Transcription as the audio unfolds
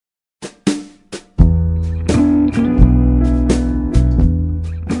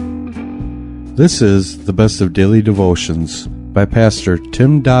This is the Best of Daily Devotions by Pastor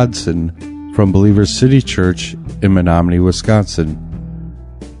Tim Dodson from Believers City Church in Menominee, Wisconsin.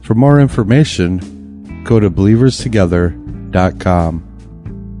 For more information, go to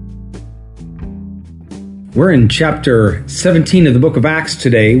believerstogether.com. We're in chapter 17 of the book of Acts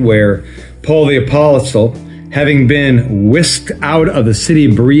today, where Paul the Apostle, having been whisked out of the city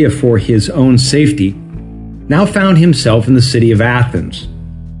of Berea for his own safety, now found himself in the city of Athens.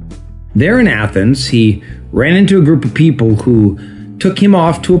 There in Athens, he ran into a group of people who took him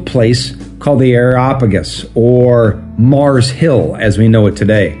off to a place called the Areopagus, or Mars Hill as we know it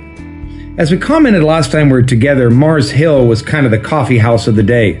today. As we commented last time we were together, Mars Hill was kind of the coffee house of the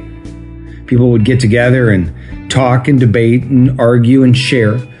day. People would get together and talk and debate and argue and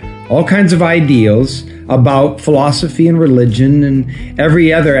share all kinds of ideals about philosophy and religion and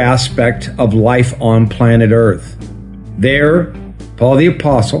every other aspect of life on planet Earth. There, Paul the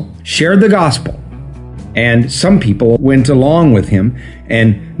Apostle shared the gospel, and some people went along with him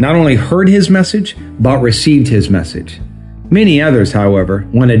and not only heard his message, but received his message. Many others, however,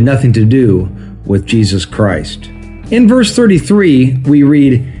 wanted nothing to do with Jesus Christ. In verse 33, we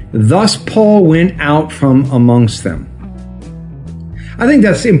read, "Thus Paul went out from amongst them." I think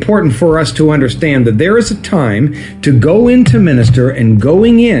that's important for us to understand that there is a time to go in to minister and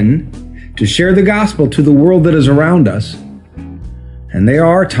going in to share the gospel to the world that is around us. And there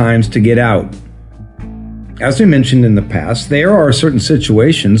are times to get out. As we mentioned in the past, there are certain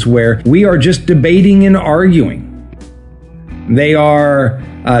situations where we are just debating and arguing. They are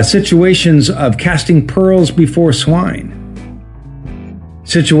situations of casting pearls before swine.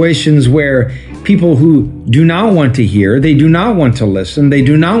 Situations where people who do not want to hear, they do not want to listen, they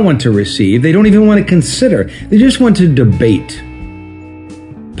do not want to receive, they don't even want to consider, they just want to debate.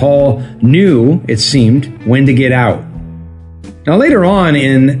 Paul knew, it seemed, when to get out. Now later on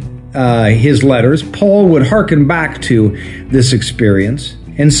in his letters, Paul would hearken back to this experience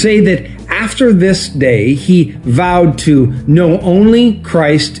and say that after this day, he vowed to know only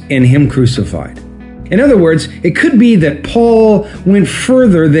Christ and Him crucified. In other words, it could be that Paul went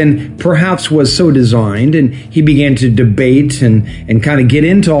further than perhaps was so designed, and he began to debate and kind of get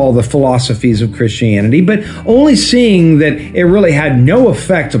into all the philosophies of Christianity, but only seeing that it really had no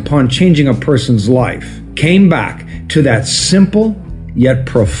effect upon changing a person's life, came back to that simple yet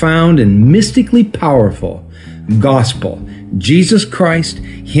profound and mystically powerful gospel. Jesus Christ,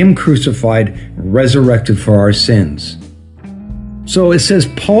 Him crucified, resurrected for our sins. So it says,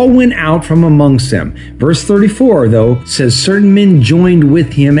 Paul went out from amongst them. Verse 34, though, says, certain men joined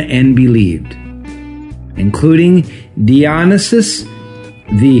with him and believed, including Dionysius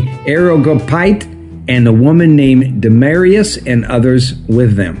the Areopagite and a woman named Damaris and others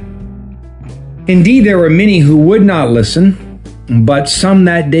with them. Indeed, there were many who would not listen, but some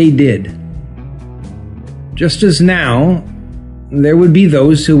that day did. Just as now, there would be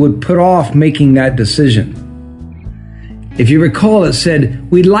those who would put off making that decision. If you recall, it said,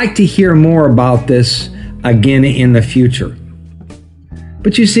 we'd like to hear more about this again in the future.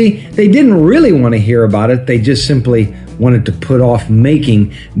 But you see, they didn't really want to hear about it. They just simply wanted to put off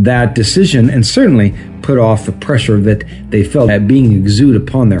making that decision, and certainly put off the pressure that they felt at being exuded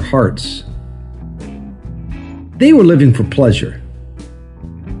upon their hearts. They were living for pleasure.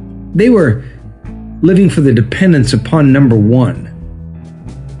 They were living for the dependence upon number one.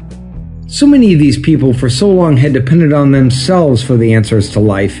 So many of these people for so long had depended on themselves for the answers to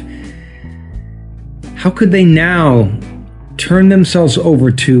life. How could they now turn themselves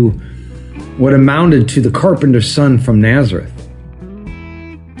over to what amounted to the carpenter's son from Nazareth?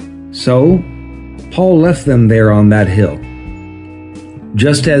 So, Paul left them there on that hill.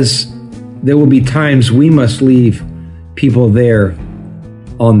 Just as there will be times we must leave people there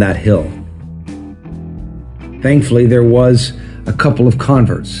on that hill. Thankfully, there was a couple of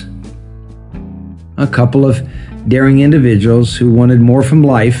converts. A couple of daring individuals who wanted more from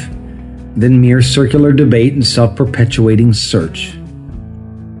life than mere circular debate and self-perpetuating search.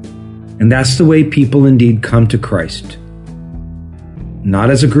 And that's the way people indeed come to Christ.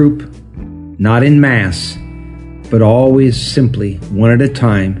 Not as a group, not in mass, but always simply, one at a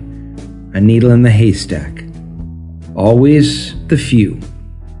time, a needle in the haystack. Always the few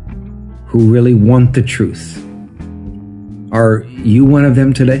who really want the truth. Are you one of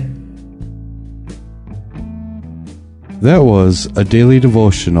them today? That was a daily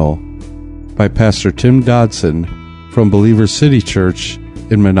devotional by Pastor Tim Dodson from Believers City Church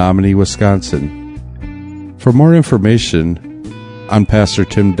in Menominee, Wisconsin. For more information on Pastor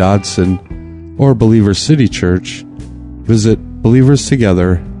Tim Dodson or Believers City Church, visit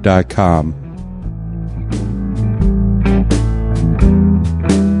believerstogether.com.